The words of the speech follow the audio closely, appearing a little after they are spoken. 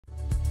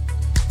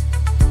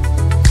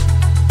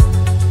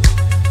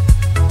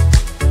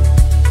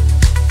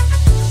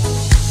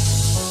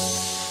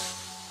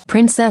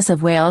Princess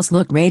of Wales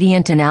looked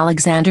radiant in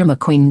Alexander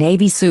McQueen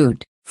Navy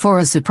suit for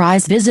a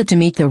surprise visit to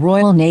meet the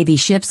Royal Navy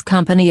Ships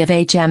Company of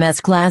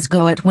HMS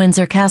Glasgow at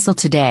Windsor Castle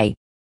today.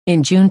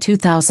 In June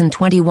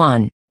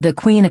 2021, the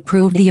Queen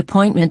approved the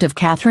appointment of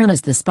Catherine as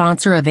the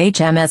sponsor of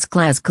HMS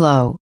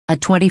Glasgow, a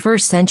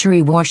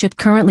 21st-century warship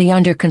currently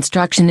under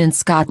construction in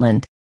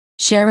Scotland.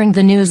 Sharing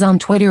the news on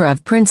Twitter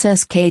of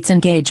Princess Kate's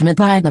engagement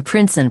via the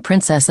Prince and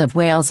Princess of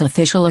Wales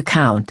official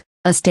account,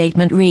 a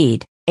statement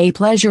read, "A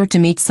pleasure to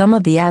meet some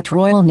of the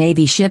Royal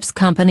Navy Ships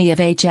Company of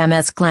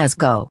HMS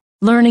Glasgow,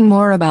 learning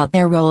more about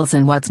their roles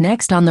and what's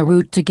next on the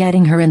route to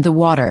getting her in the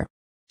water."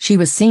 She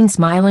was seen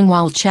smiling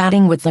while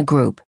chatting with the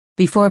group,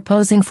 before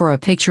posing for a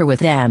picture with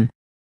them.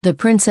 The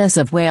Princess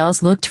of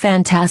Wales looked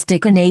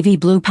fantastic in navy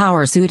blue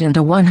power suit and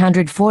a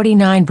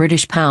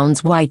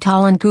 £149 white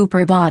Holland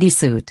Cooper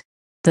bodysuit.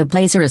 The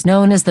blazer is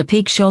known as the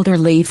peak shoulder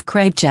leaf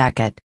crepe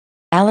jacket.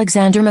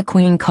 Alexander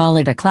McQueen called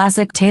it a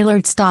classic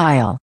tailored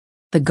style.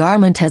 The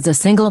garment has a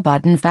single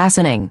button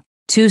fastening,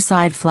 two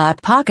side flap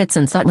pockets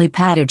and subtly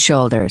padded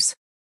shoulders.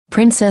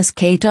 Princess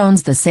Kate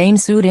owns the same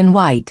suit in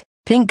white,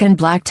 pink and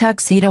black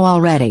tuxedo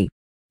already.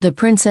 The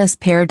princess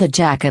paired the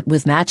jacket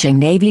with matching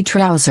navy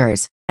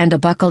trousers, and a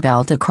buckle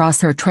belt across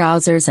her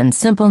trousers and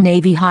simple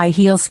navy high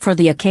heels for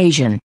the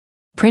occasion.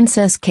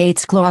 Princess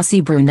Kate's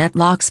glossy brunette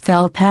locks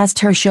fell past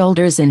her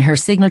shoulders in her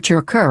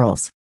signature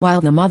curls,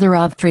 while the mother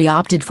of three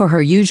opted for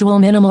her usual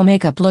minimal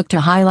makeup look to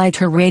highlight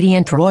her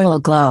radiant royal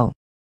glow.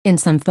 In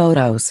some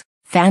photos,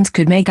 fans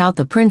could make out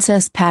the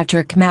Princess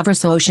Patrick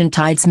Mavris Ocean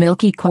Tides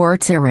milky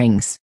quartz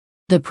earrings.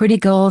 The pretty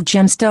gold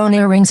gemstone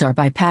earrings are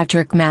by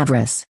Patrick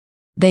Mavris.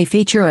 They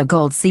feature a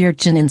gold sea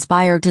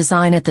urchin-inspired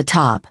design at the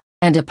top,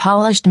 and a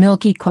polished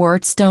milky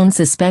quartz stone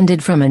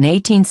suspended from an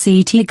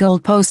 18ct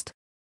gold post.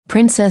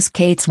 Princess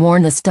Kate's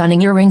worn the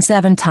stunning earring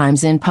 7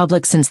 times in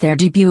public since their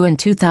debut in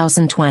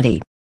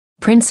 2020.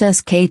 Princess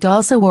Kate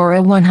also wore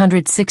a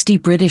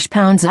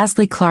 £160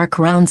 Astley Clark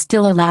round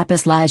Stilla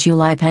lapis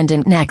lazuli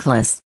pendant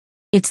necklace.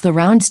 It's the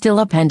round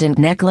Stilla pendant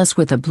necklace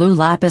with a blue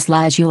lapis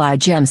lazuli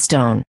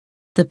gemstone.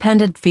 The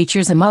pendant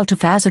features a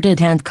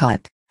multifaceted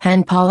hand-cut,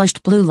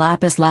 hand-polished blue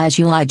lapis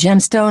lazuli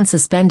gemstone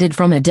suspended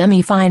from a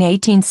demi-fine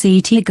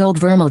 18ct gold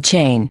vermeil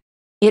chain.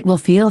 It will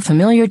feel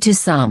familiar to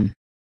some.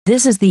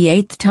 This is the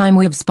 8th time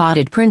we've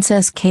spotted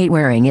Princess Kate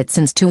wearing it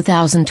since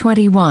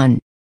 2021.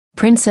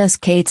 Princess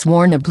Kate's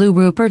worn the blue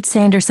Rupert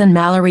Sanderson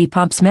Mallory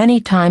pumps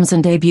many times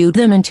and debuted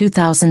them in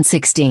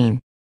 2016.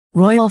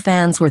 Royal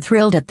fans were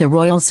thrilled at the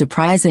royal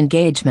surprise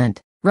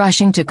engagement,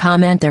 rushing to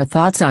comment their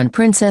thoughts on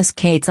Princess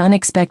Kate's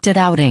unexpected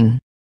outing.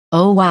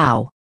 "Oh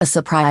wow, a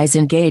surprise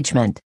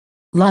engagement.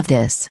 Love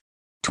this,"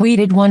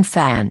 tweeted one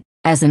fan,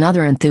 as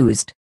another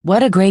enthused,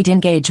 "What a great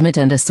engagement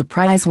and a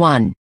surprise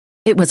one.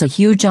 It was a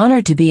huge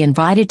honor to be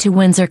invited to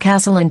Windsor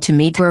Castle and to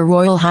meet Her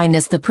Royal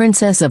Highness the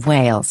Princess of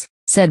Wales,"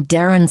 said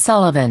Darren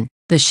Sullivan,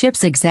 the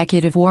ship's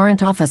executive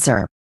warrant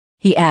officer.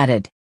 He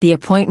added, "The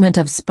appointment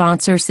of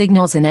sponsor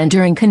signals an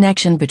enduring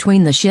connection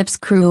between the ship's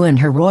crew and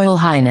Her Royal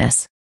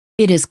Highness.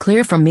 It is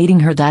clear from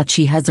meeting her that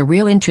she has a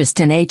real interest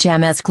in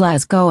HMS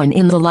Glasgow and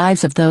in the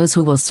lives of those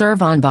who will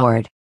serve on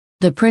board."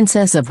 The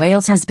Princess of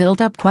Wales has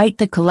built up quite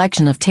the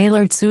collection of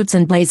tailored suits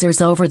and blazers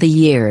over the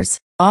years,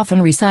 often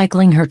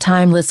recycling her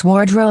timeless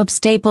wardrobe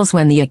staples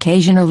when the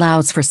occasion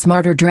allows for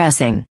smarter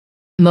dressing.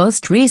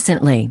 Most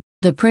recently,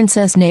 the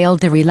princess nailed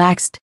the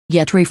relaxed,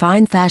 yet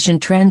refined fashion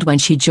trend when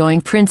she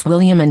joined Prince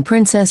William and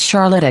Princess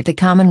Charlotte at the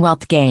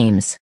Commonwealth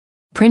Games.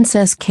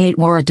 Princess Kate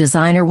wore a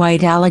designer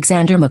white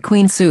Alexander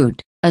McQueen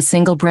suit, a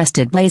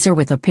single-breasted blazer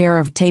with a pair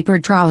of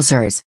tapered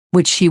trousers,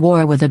 which she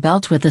wore with a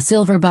belt with a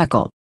silver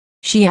buckle.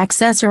 She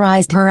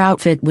accessorized her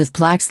outfit with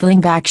black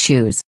slingback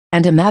shoes,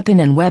 and a mapping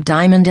and web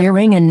diamond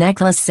earring and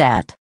necklace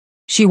set.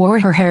 She wore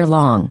her hair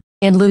long,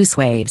 in loose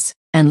waves,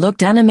 and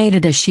looked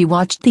animated as she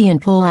watched the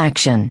in-pool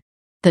action.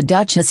 The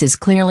Duchess is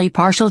clearly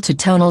partial to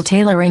tonal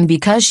tailoring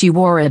because she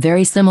wore a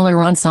very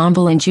similar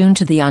ensemble in June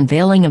to the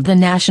unveiling of the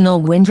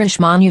National Windrush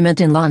Monument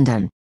in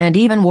London, and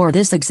even wore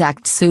this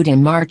exact suit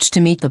in March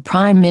to meet the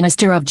Prime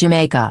Minister of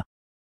Jamaica.